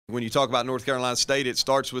When you talk about North Carolina State, it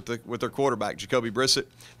starts with their quarterback, Jacoby Brissett.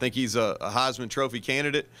 I think he's a Heisman Trophy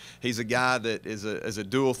candidate. He's a guy that is a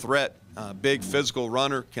dual threat, big physical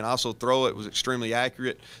runner, can also throw it, was extremely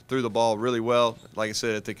accurate, threw the ball really well, like I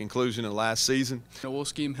said, at the conclusion of last season. We'll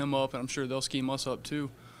scheme him up, and I'm sure they'll scheme us up too.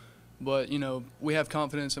 But, we have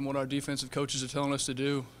confidence in what our defensive coaches are telling us to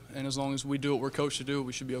do, and as long as we do what we're coached to do,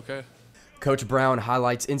 we should be okay. Coach Brown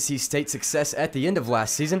highlights NC State's success at the end of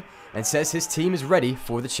last season and says his team is ready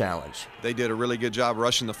for the challenge. They did a really good job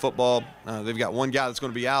rushing the football. They've got one guy that's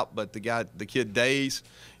going to be out, but the kid Days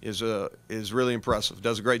is really impressive.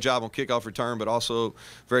 Does a great job on kickoff return, but also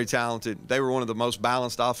very talented. They were one of the most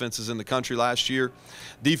balanced offenses in the country last year.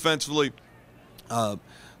 Defensively,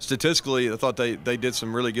 statistically, I thought they did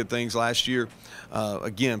some really good things last year.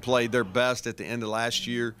 Again, played their best at the end of last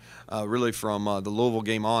year, really from the Louisville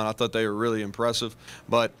game on. I thought they were really impressive.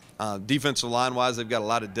 But defensive line-wise, they've got a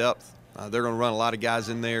lot of depth. They're going to run a lot of guys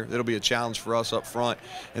in there. It'll be a challenge for us up front.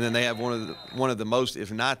 And then they have one of the most,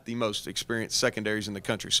 if not the most, experienced secondaries in the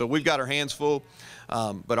country. So we've got our hands full,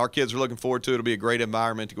 but our kids are looking forward to it. It'll be a great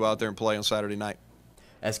environment to go out there and play on Saturday night.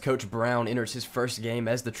 As Coach Brown enters his first game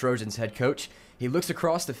as the Trojans head coach, he looks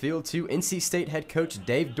across the field to NC State head coach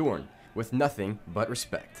Dave Dorn with nothing but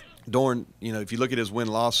respect. Dorn, if you look at his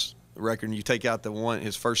win-loss record and you take out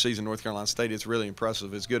his first season at North Carolina State, it's really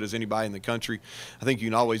impressive, as good as anybody in the country. I think you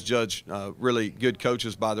can always judge really good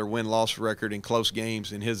coaches by their win-loss record in close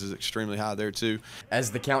games, and his is extremely high there too.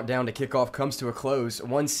 As the countdown to kickoff comes to a close,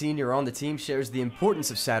 one senior on the team shares the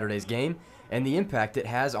importance of Saturday's game and the impact it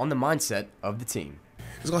has on the mindset of the team.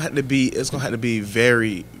 It's gonna have to be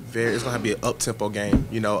very, it's gonna have to be an up-tempo game.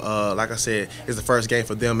 Like I said, it's the first game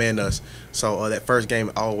for them and us. So that first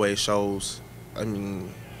game always shows,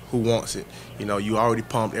 who wants it. You already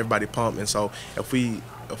pumped, everybody pumped, and so if we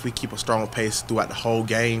keep a strong pace throughout the whole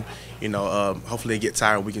game, hopefully they get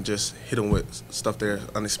tired. We can just hit them with stuff they're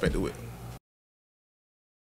unexpected with.